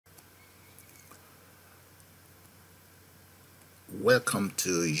Welcome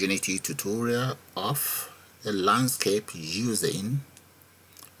to Unity tutorial of a landscape using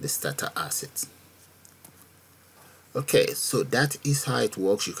the starter asset. Okay, so that is how it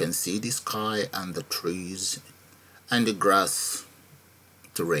works. You can see the sky and the trees and the grass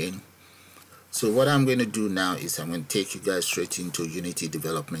terrain. So what I'm going to do now is I'm going to take you guys straight into Unity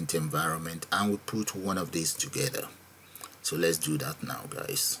development environment and we'll put one of these together. So let's do that now,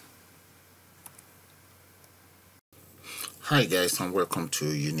 guys. Hi guys, and welcome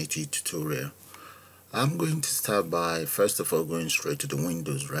to Unity tutorial. I'm going to start by first of all going straight to the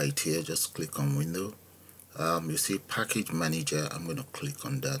windows right here. Just click on window. You see package manager. I'm going to click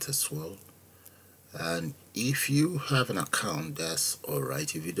on that as well. And if you have an account, that's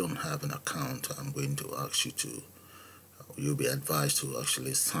alright. If you don't have an account, I'm going to ask you to, you'll be advised to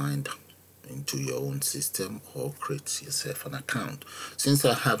actually sign into your own system or create yourself an account. Since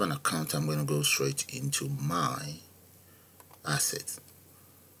I have an account, I'm going to go straight into my asset.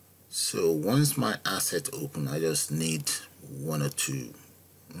 So once my asset open, I just need one or two.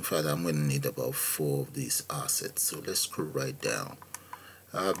 In fact, I'm going to need about 4 of these assets. So let's scroll right down.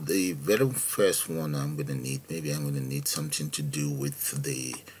 The very first one I'm going to need, maybe I'm going to need something to do with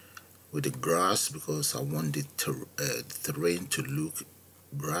the grass, because I want the terrain to look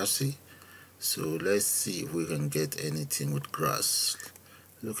grassy. So let's see if we can get anything with grass.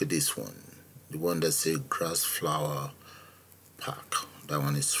 Look at this one, the one that says grass flower pack. That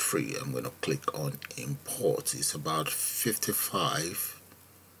one is free. I'm going to click on import. It's about 55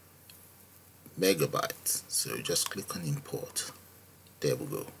 megabytes. So just click on import. There we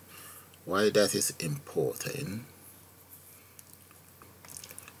go. While that is importing,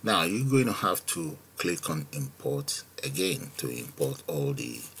 now you're going to have to click on import again to import all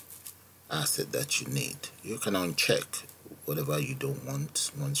the assets that you need. You can uncheck whatever you don't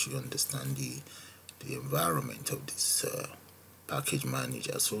want once you understand the environment of this package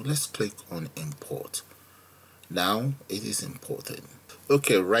manager. So let's click on import. Now it is imported.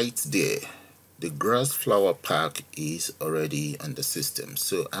 Okay, right there the grass flower pack is already on the system.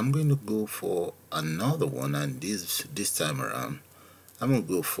 So I'm going to go for another one, and this time around I'm going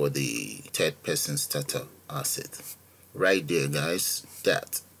to go for the third person starter asset. Right there, guys,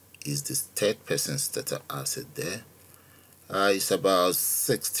 that is the third person starter asset there. It's about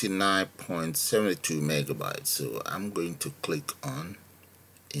 69.72 megabytes. So I'm going to click on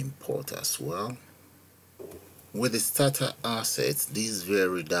import as well. With the starter assets, these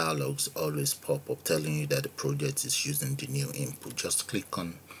very dialogues always pop up telling you that the project is using the new input. Just click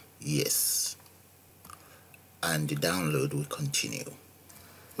on yes and the download will continue.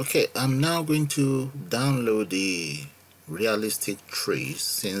 Okay, I'm now going to download the realistic tree,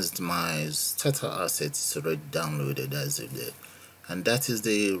 since my starter asset is already downloaded as it did, and that is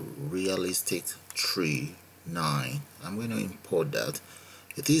the realistic tree 9. I'm going to import that.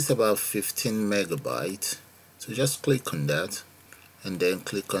 It is about 15 megabytes. So just click on that and then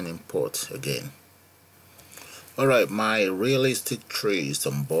click on import again. Alright, my realistic tree is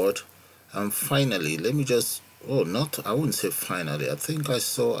on board. And finally, let me just, I wouldn't say finally, I think I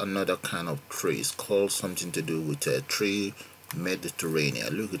saw another kind of tree. It's called something to do with a tree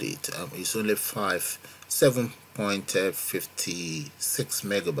Mediterranean. Look at it. It's only 7.56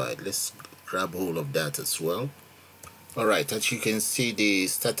 megabytes. Let's grab hold of that as well. Alright, as you can see, the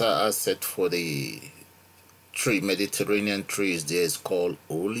starter asset for the Mediterranean trees there is called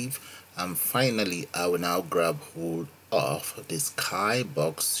olive. And finally, I will now grab hold of the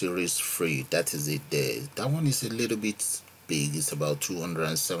Skybox series free. That is it there. That one is a little bit big. It's about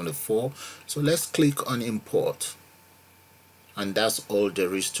 274. So let's click on import, and that's all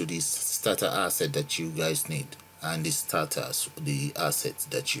there is to this starter asset that you guys need, and the assets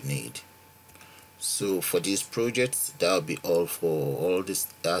that you need. So for this project, that will be all for all this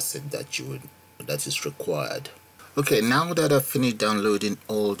asset that is required. Okay, now that I've finished downloading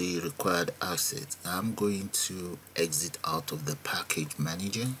all the required assets, I'm going to exit out of the package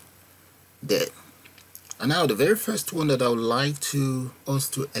manager there. And now the very first one that I would like us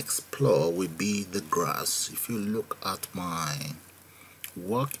to explore will be the grass. If you look at my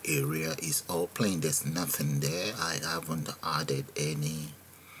work area, it's all plain. There's nothing there. I haven't added any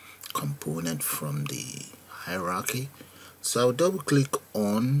component from the hierarchy. So I'll double click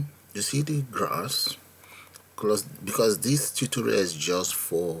on, you see the grass, because this tutorial is just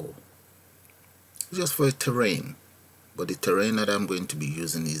for a terrain, but the terrain that I'm going to be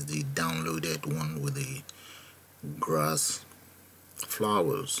using is the downloaded one with the grass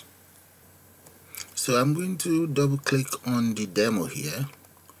flowers. So I'm going to double click on the demo here,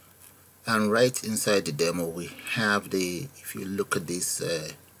 and right inside the demo we have if you look at this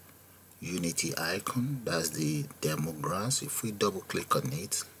Unity icon. That's the demo grass. If we double click on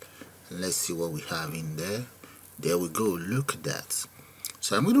it, let's see what we have in there. There we go. Look at that.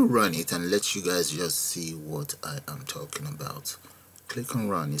 So I'm going to run it and let you guys just see what I am talking about. Click on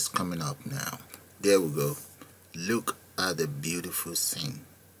run. It's coming up now. There we go. Look at the beautiful scene.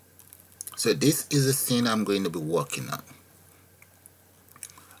 So this is the scene I'm going to be working on.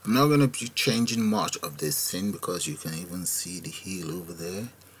 I'm not going to be changing much of this scene because you can even see the hill over there.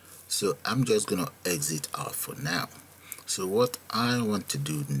 So I'm just going to exit out for now. So what I want to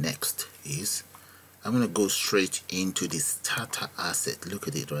do next is I'm going to go straight into the starter asset. Look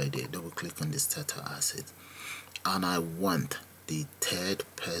at it right there. Double click on the starter asset. And I want the third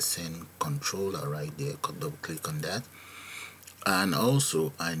person controller right there. Double click on that. And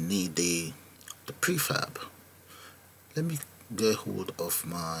also I need the prefab. Let me get hold of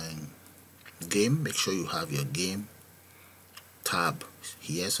my game. Make sure you have your game tab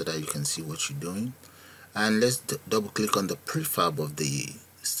here so that you can see what you're doing. And let's double click on the prefab of the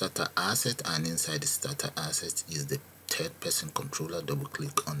starter asset, and inside the starter asset is the third person controller. Double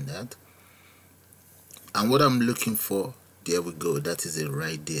click on that, and what I'm looking for, there we go, that is it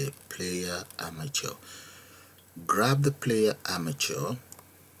right there, player amateur. Grab the player amateur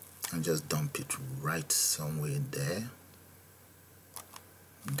and just dump it right somewhere there.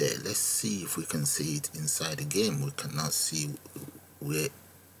 Let's see if we can see it inside the game. We cannot see where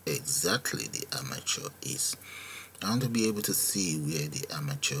exactly the amateur is. I want to be able to see where the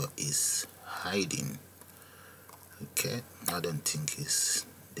amateur is hiding. Okay, I don't think it's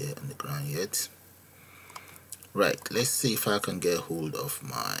there on the ground yet. Right, let's see if I can get hold of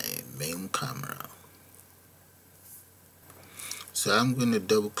my main camera. So I'm going to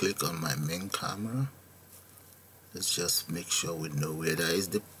double click on my main camera. Let's just make sure we know where that is.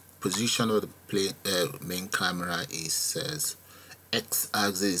 The position of the main camera is says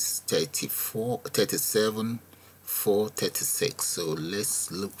x-axis 37, 436. So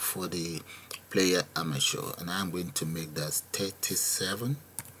let's look for the player amateur, and I'm going to make that 37,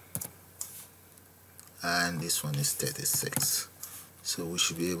 and this one is 36. So we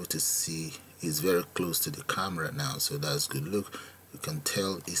should be able to see it's very close to the camera now, so that's good. Look, you can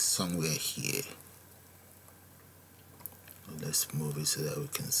tell it's somewhere here. Let's move it so that we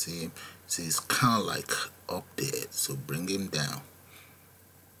can see him. See, it's kind of like up there, so bring him down.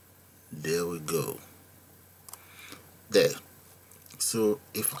 There we go. There. So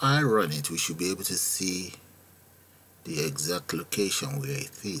if I run it, we should be able to see the exact location where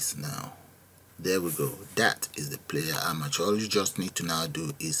it is now. There we go. That is the player amateur. All you just need to now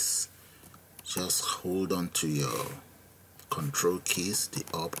do is just hold on to your control keys, the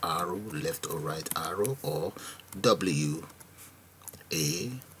up arrow, left or right arrow, or W,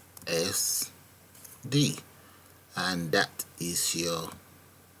 A, S, D, and that is your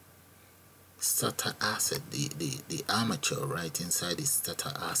starter asset, the amateur right inside the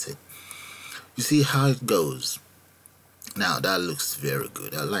starter asset. You see how it goes. Now that looks very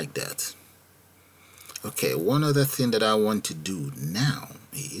good. I like that. Okay, one other thing that I want to do now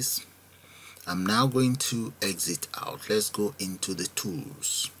is I'm now going to exit out. Let's go into the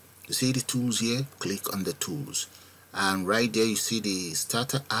tools. You see the tools here? Click on the tools, and right there you see the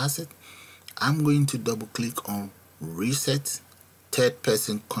starter asset. I'm going to double click on reset third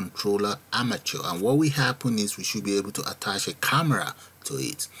person controller amateur, and what will happen is we should be able to attach a camera to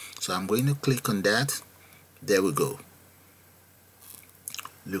it. So I'm going to click on that. There we go.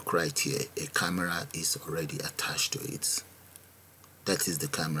 Look right here, a camera is already attached to it. That is the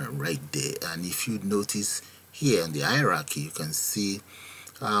camera right there. And if you notice here in the hierarchy, you can see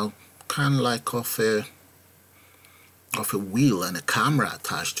kind of like of a wheel and a camera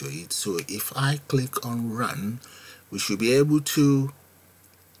attached to it. So if I click on run, we should be able to,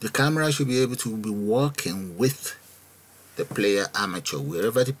 the camera should be able to be working with the player amateur.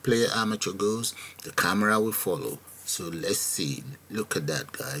 Wherever the player amateur goes, the camera will follow. So let's see. Look at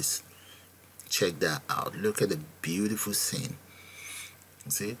that, guys. Check that out. Look at the beautiful scene.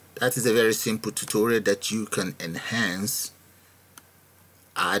 See, that is a very simple tutorial that you can enhance,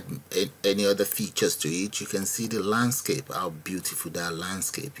 add any other features to it. You can see the landscape, how beautiful that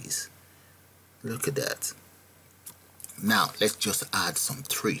landscape is. Look at that. Now let's just add some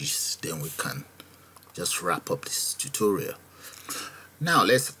trees, then we can just wrap up this tutorial. Now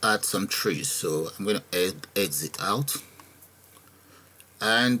let's add some trees. So I'm going to exit out,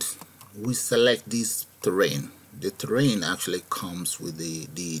 and we select this terrain. The terrain actually comes with the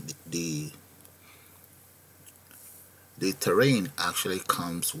terrain actually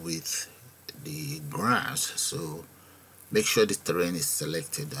comes with the grass. So make sure the terrain is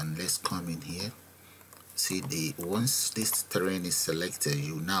selected, and let's come in here, See, the once this terrain is selected,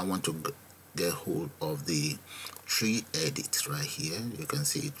 you now want to get hold of the tree edit right here. You can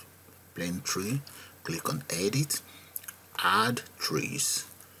see it, plain tree. Click on edit, add trees,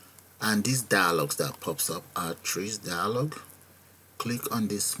 and this dialogs that pops up, add trees dialog. Click on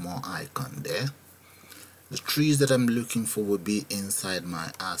this small icon there. The trees that I'm looking for will be inside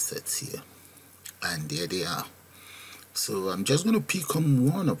my assets here, and there they are. So I'm just going to pick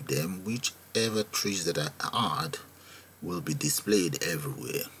on one of them. Whichever trees that I add will be displayed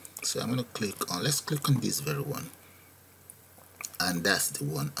everywhere. So I'm going to click on, let's click on this very one, and that's the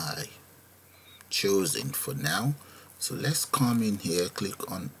one I chosen for now. So let's come in here, click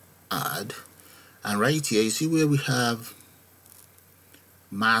on add, and right here you see where we have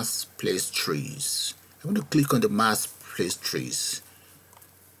mass placed trees. I'm going to click on the mass placed trees.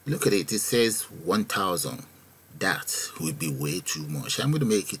 Look at it, it says 1000. That would be way too much. I'm going to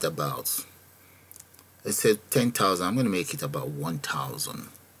make it about, it said 10,000. I'm going to make it about 1,000,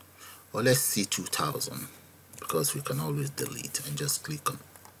 or let's see 2,000, because we can always delete, and just click on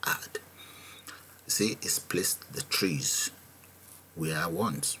add. See, it's placed the trees where I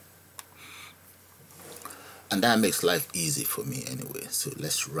want, and that makes life easy for me anyway. So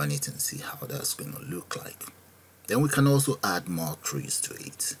let's run it and see how that's going to look like. Then we can also add more trees to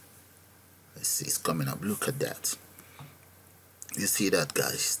it. Let's see, it's coming up. Look at that. You see that,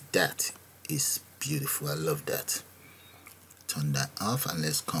 guys? That is beautiful. I love that. Turn that off, and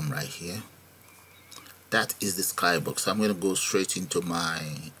let's come right here. That is the skybox. I'm going to go straight into my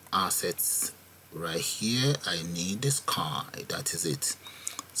assets right here. I need the sky. That is it.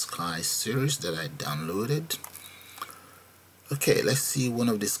 Sky series that I downloaded. Okay, let's see one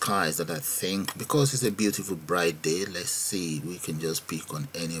of the skies that I think, because it's a beautiful bright day, let's see, we can just pick on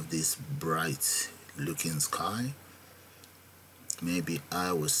any of this bright looking sky. Maybe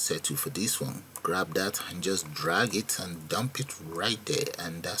I will settle for this one. Grab that and just drag it and dump it right there,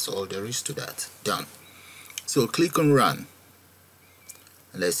 and that's all there is to that. Done. So click on run,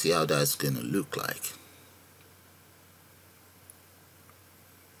 and let's see how that's gonna look like.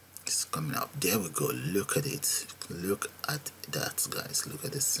 It's coming up. There we go. Look at it. Look at that, guys. Look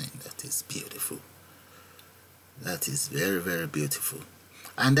at the scene. That is beautiful. That is very, very beautiful.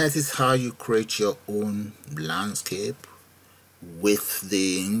 And that is how you create your own landscape with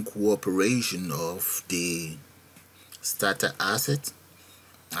the cooperation of the starter asset.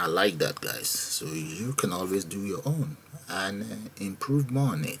 I like that, guys. So you can always do your own and improve more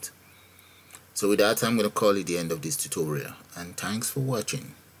on it. So with that, I'm going to call it the end of this tutorial, and thanks for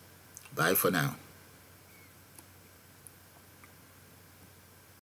watching. Bye for now.